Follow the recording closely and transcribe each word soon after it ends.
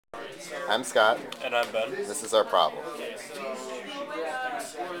I'm Scott. And I'm Ben. This is our problem.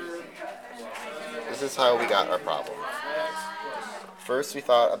 This is how we got our problem. First, we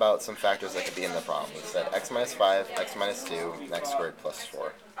thought about some factors that could be in the problem. We said x minus 5, x minus 2, and x squared plus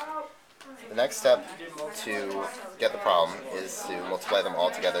 4. The next step to get the problem is to multiply them all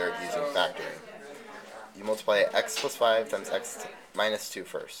together using factoring. You multiply x plus 5 times x minus 2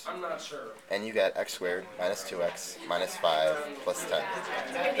 first, and you get x squared minus 2x minus 5 plus 10.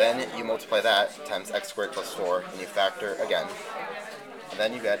 Then you multiply that times x squared plus 4, and you factor again. And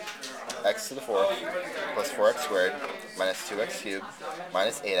then you get x to the 4th plus 4x squared minus 2x cubed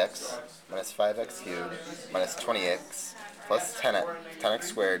minus 8x minus 5x cubed minus 20x plus 10x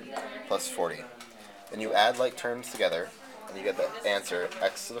squared plus 40. Then you add like terms together, and you get the answer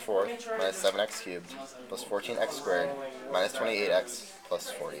x to the 4th minus 7x cubed plus 14x squared minus 28x plus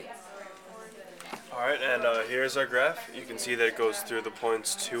 40. Alright, and here's our graph. You can see that it goes through the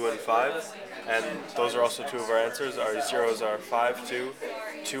points 2 and 5, and those are also two of our answers. Our zeros are 5, 2,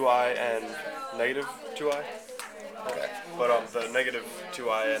 2i, and negative 2i. Okay. But the negative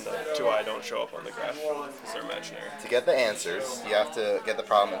 2i and the 2i don't show up on the graph because they're imaginary. To get the answers, you have to get the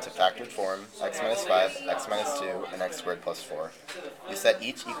problem into factored form: x minus 5, x minus 2, and x squared plus 4. You set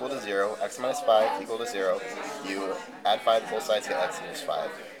each equal to 0, x minus 5 equal to 0. You add 5 to both sides, get x equals 5.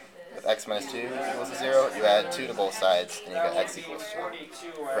 With x minus 2 equals to 0, you add 2 to both sides, and you get x equals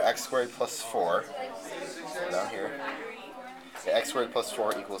 2. For x squared plus 4, down here, x squared plus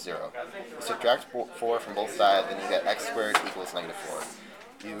 4 equals 0. You subtract 4 from both sides, and you get x squared equals negative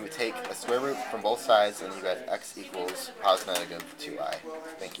 4. You take a square root from both sides, and you get x equals positive negative 2i.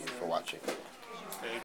 Thank you for watching.